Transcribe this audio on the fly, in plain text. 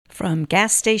From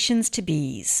gas stations to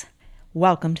bees.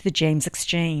 Welcome to the James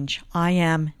Exchange. I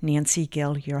am Nancy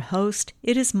Gill, your host.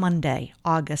 It is Monday,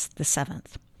 August the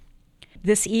 7th.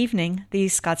 This evening, the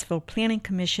Scottsville Planning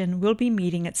Commission will be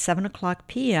meeting at 7 o'clock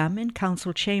p.m. in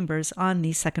council chambers on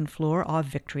the second floor of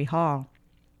Victory Hall.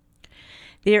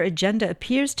 Their agenda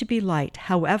appears to be light.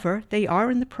 However, they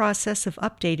are in the process of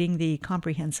updating the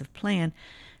comprehensive plan,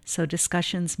 so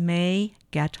discussions may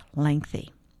get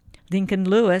lengthy. Lincoln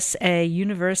Lewis, a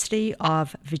University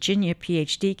of Virginia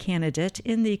PhD candidate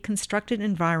in the constructed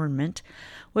environment,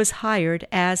 was hired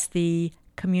as the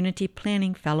Community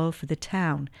Planning Fellow for the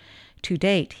town. To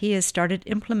date, he has started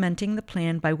implementing the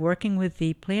plan by working with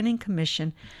the Planning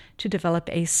Commission to develop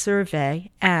a survey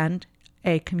and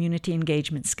a community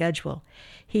engagement schedule.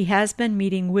 He has been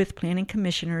meeting with planning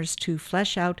commissioners to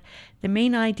flesh out the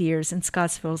main ideas in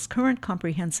Scottsville's current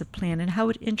comprehensive plan and how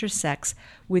it intersects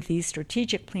with the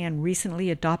strategic plan recently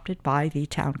adopted by the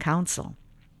town council.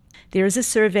 There is a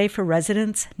survey for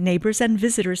residents, neighbors, and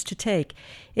visitors to take.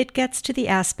 It gets to the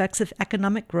aspects of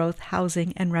economic growth,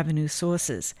 housing, and revenue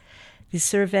sources. The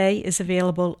survey is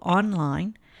available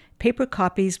online. Paper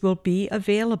copies will be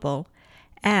available,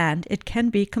 and it can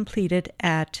be completed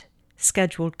at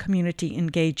scheduled community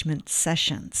engagement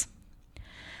sessions.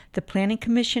 The Planning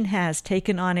Commission has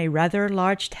taken on a rather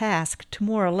large task to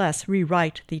more or less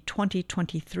rewrite the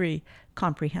 2023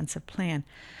 Comprehensive Plan.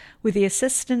 With the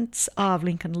assistance of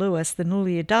Lincoln Lewis, the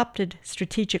newly adopted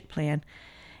strategic plan,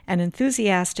 an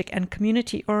enthusiastic and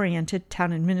community-oriented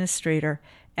town administrator,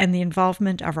 and the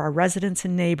involvement of our residents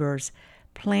and neighbors,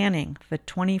 planning for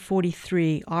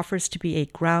 2043 offers to be a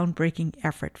groundbreaking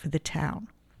effort for the town.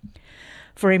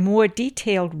 For a more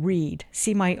detailed read,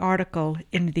 see my article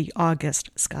in the August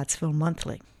Scottsville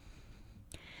Monthly.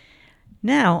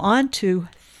 Now on to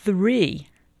 3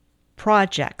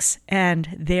 projects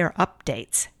and their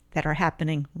updates that are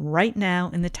happening right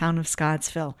now in the town of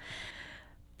Scottsville.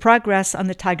 Progress on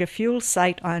the Tiger Fuel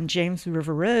site on James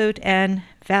River Road and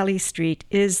Valley Street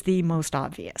is the most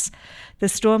obvious. The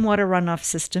stormwater runoff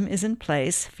system is in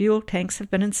place, fuel tanks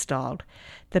have been installed,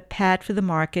 the pad for the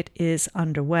market is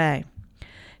underway.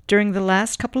 During the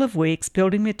last couple of weeks,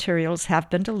 building materials have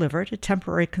been delivered, a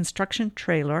temporary construction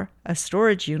trailer, a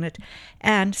storage unit,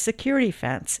 and security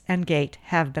fence and gate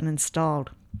have been installed.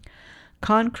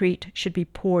 Concrete should be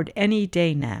poured any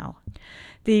day now.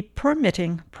 The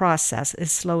permitting process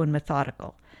is slow and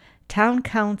methodical. Town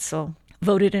Council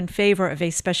voted in favor of a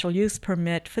special use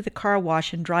permit for the car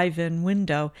wash and drive-in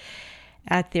window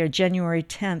at their January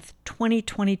 10th,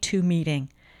 2022 meeting.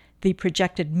 The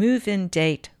projected move-in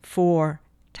date for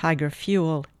Tiger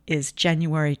Fuel is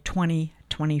January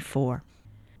 2024.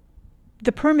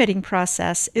 The permitting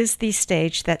process is the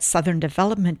stage that Southern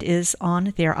Development is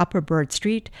on their Upper Bird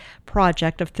Street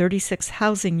project of 36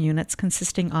 housing units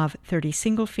consisting of 30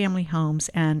 single-family homes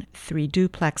and 3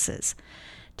 duplexes.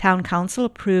 Town Council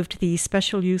approved the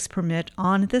special use permit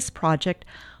on this project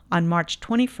on March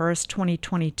 21,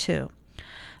 2022.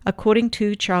 According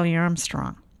to Charlie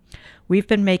Armstrong, we've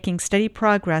been making steady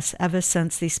progress ever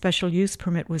since the special use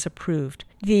permit was approved.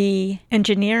 The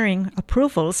engineering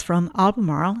approvals from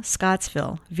Albemarle,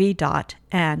 Scottsville, VDOT,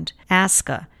 and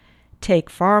ASCA take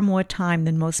far more time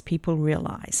than most people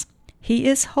realize. He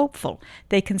is hopeful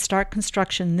they can start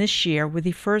construction this year with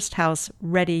the first house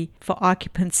ready for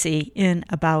occupancy in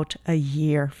about a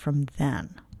year from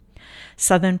then.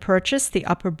 Southern purchased the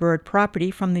Upper Bird property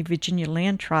from the Virginia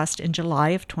Land Trust in July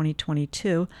of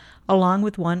 2022, along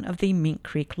with one of the Mink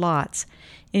Creek lots.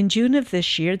 In June of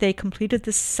this year, they completed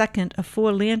the second of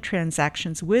 4 land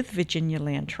transactions with Virginia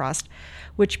Land Trust,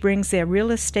 which brings their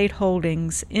real estate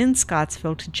holdings in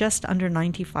Scottsville to just under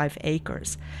 95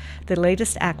 acres. The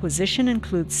latest acquisition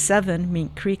includes 7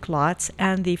 Mink Creek lots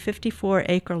and the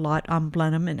 54-acre lot on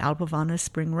Blenheim and Albavana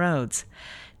Spring Roads.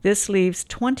 This leaves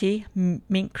 20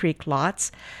 Mink Creek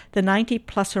lots, the 90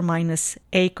 plus or minus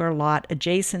acre lot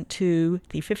adjacent to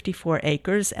the 54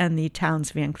 acres and the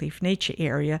town's Van Cleef Nature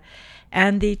Area,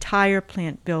 and the tire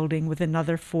plant building with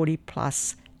another 40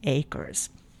 plus acres.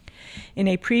 In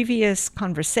a previous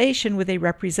conversation with a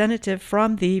representative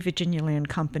from the Virginia Land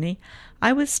Company,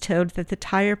 I was told that the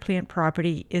tire plant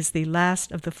property is the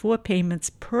last of the 4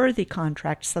 payments per the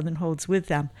contract Southern holds with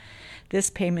them. This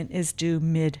payment is due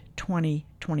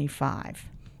mid-2025.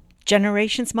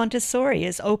 Generations Montessori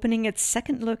is opening its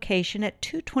second location at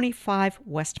 225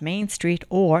 West Main Street,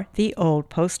 or the old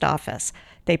post office.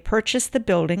 They purchased the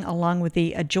building along with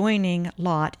the adjoining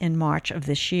lot in March of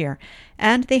this year,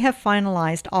 and they have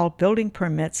finalized all building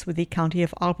permits with the County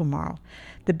of Albemarle.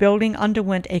 The building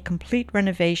underwent a complete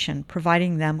renovation,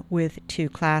 providing them with 2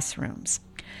 classrooms.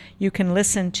 You can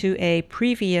listen to a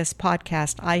previous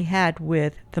podcast I had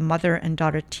with the mother and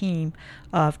daughter team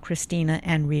of Christina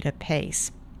and Rita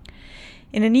Pace.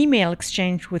 In an email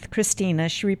exchange with Christina,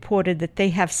 she reported that they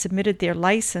have submitted their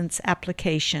license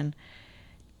application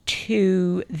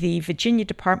to the Virginia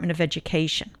Department of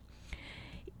Education.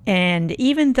 And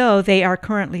even though they are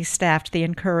currently staffed, they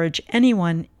encourage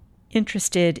anyone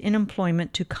interested in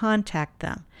employment to contact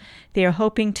them. They are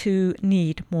hoping to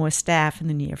need more staff in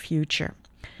the near future.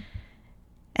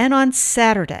 And on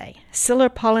Saturday, Siller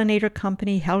Pollinator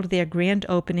Company held their grand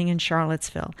opening in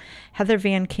Charlottesville. Heather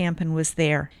Van Campen was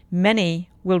there. Many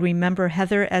will remember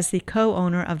Heather as the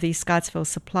co-owner of the Scottsville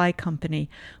Supply Company,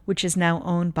 which is now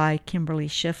owned by Kimberly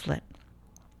Shiflett.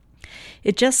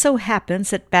 It just so happens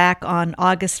that back on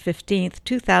August 15th,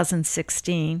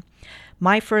 2016,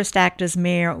 my first act as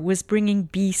mayor was bringing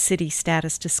Bee City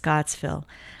status to Scottsville.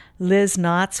 Liz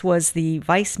Knotts was the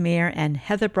vice mayor, and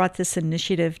Heather brought this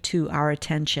initiative to our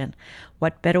attention.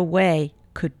 What better way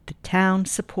could the town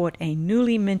support a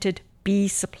newly minted bee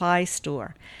supply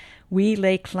store? We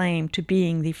lay claim to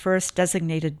being the first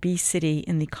designated bee city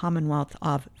in the Commonwealth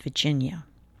of Virginia.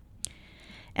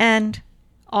 And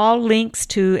all links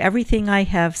to everything I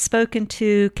have spoken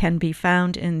to can be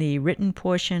found in the written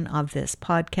portion of this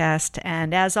podcast.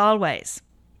 And as always,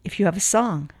 if you have a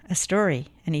song, a story,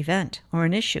 an event, or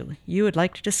an issue you would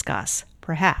like to discuss,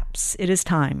 perhaps it is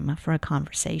time for a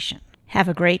conversation. Have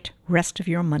a great rest of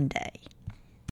your Monday.